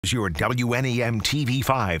Your WNEM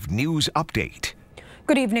TV5 News Update.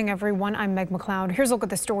 Good evening, everyone. I'm Meg McLeod. Here's a look at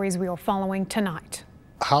the stories we are following tonight.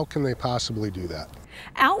 How can they possibly do that?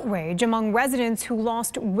 Outrage among residents who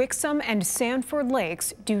lost Wixom and Sanford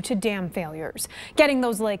Lakes due to dam failures. Getting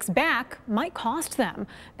those lakes back might cost them.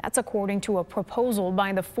 That's according to a proposal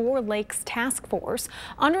by the Four Lakes Task Force.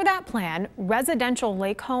 Under that plan, residential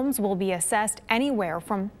lake homes will be assessed anywhere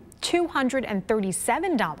from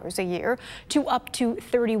 $237 a year to up to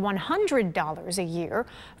 $3,100 a year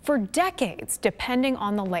for decades, depending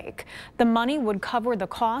on the lake. The money would cover the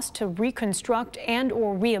cost to reconstruct and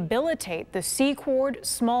or rehabilitate the Secord,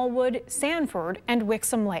 Smallwood, Sanford, and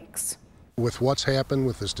Wixom lakes. With what's happened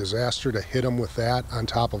with this disaster, to hit them with that on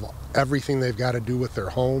top of everything they've got to do with their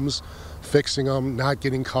homes, fixing them, not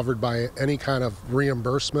getting covered by any kind of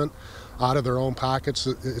reimbursement out of their own pockets,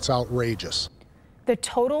 it's outrageous. The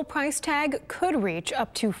total price tag could reach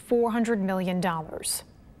up to $400 million.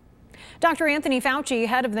 Dr. Anthony Fauci,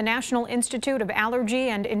 head of the National Institute of Allergy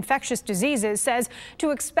and Infectious Diseases, says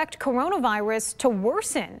to expect coronavirus to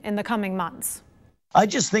worsen in the coming months. I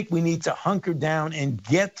just think we need to hunker down and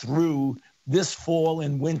get through this fall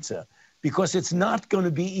and winter because it's not going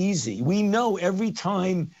to be easy. We know every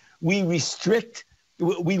time we lift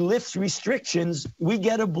restrictions, we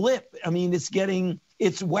get a blip. I mean,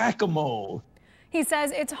 it's whack-a-mole. He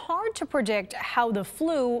says it's hard to predict how the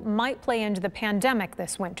flu might play into the pandemic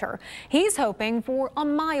this winter. He's hoping for a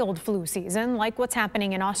mild flu season like what's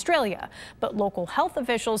happening in Australia. But local health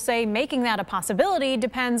officials say making that a possibility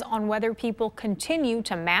depends on whether people continue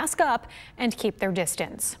to mask up and keep their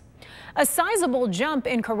distance. A sizable jump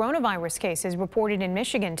in coronavirus cases reported in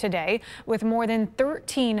Michigan today, with more than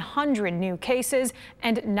 1,300 new cases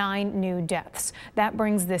and 9 new deaths. That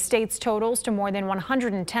brings the state's totals to more than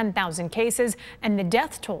 110,000 cases and the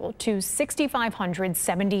death toll to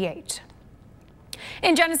 6,578.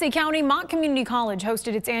 In Genesee County, Mott Community College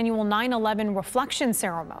hosted its annual 9/11 reflection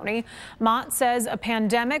ceremony. Mott says a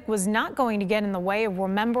pandemic was not going to get in the way of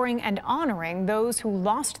remembering and honoring those who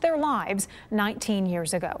lost their lives 19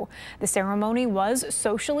 years ago. The ceremony was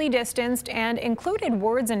socially distanced and included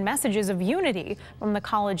words and messages of unity from the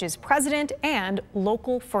college's president and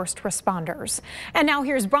local first responders. And now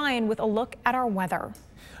here's Bryan with a look at our weather.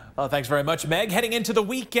 Well, thanks very much, Meg. Heading into the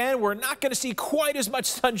weekend, we're not going to see quite as much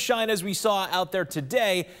sunshine as we saw out there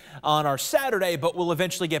today on our Saturday, but we'll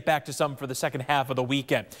eventually get back to some for the second half of the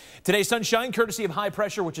weekend. Today's sunshine, courtesy of high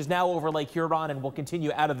pressure, which is now over Lake Huron and will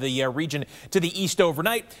continue out of the region to the east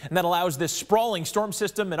overnight. And that allows this sprawling storm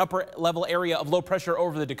system, an upper level area of low pressure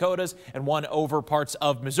over the Dakotas and one over parts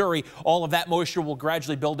of Missouri. All of that moisture will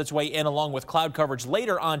gradually build its way in along with cloud coverage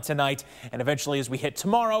later on tonight. And eventually, as we hit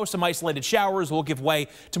tomorrow, some isolated showers will give way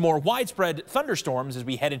to more widespread thunderstorms as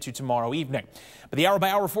we head into tomorrow evening. But the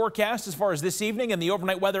hour-by-hour forecast as far as this evening and the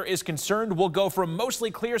overnight weather is concerned will go from mostly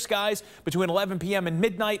clear skies between 11 p.m. and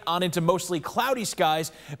midnight on into mostly cloudy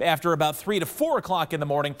skies after about 3 to 4 o'clock in the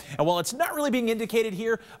morning. And while it's not really being indicated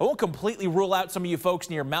here, I won't completely rule out some of you folks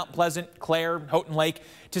near Mount Pleasant, Clare, Houghton Lake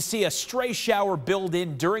to see a stray shower build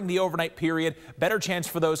in during the overnight period. Better chance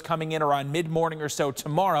for those coming in around mid-morning or so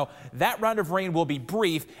tomorrow. That round of rain will be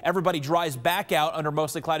brief. Everybody dries back out under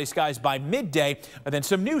mostly cloudy skies by midday, but then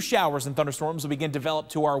some new showers and thunderstorms will begin to develop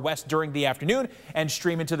to our west during the afternoon and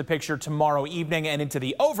stream into the picture tomorrow evening and into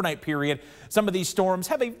the overnight period. Some of these storms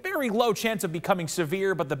have a very low chance of becoming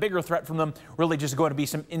severe, but the bigger threat from them really just going to be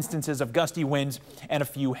some instances of gusty winds and a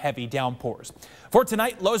few heavy downpours. For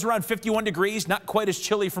tonight, lows around 51 degrees, not quite as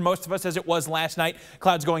chilly for most of us as it was last night.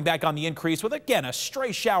 Clouds going back on the increase with, again, a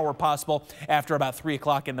stray shower possible after about 3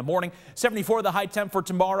 o'clock in the morning. 74 the high temp for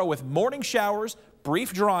tomorrow with morning showers,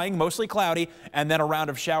 brief drying, mostly cloudy, and then a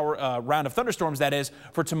round of thunderstorms, that is,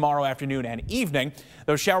 for tomorrow afternoon and evening.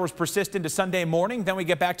 Those showers persist into Sunday morning. Then we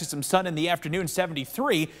get back to some sun in the afternoon,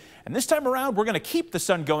 73. And this time around, we're going to keep the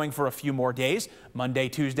sun going for a few more days. Monday,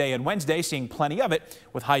 Tuesday, and Wednesday, seeing plenty of it,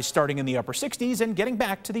 with highs starting in the upper 60s and getting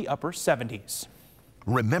back to the upper 70s.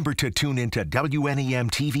 Remember to tune into WNEM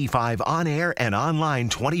TV5 on air and online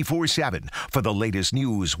 24/7 for the latest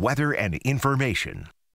news, weather, and information.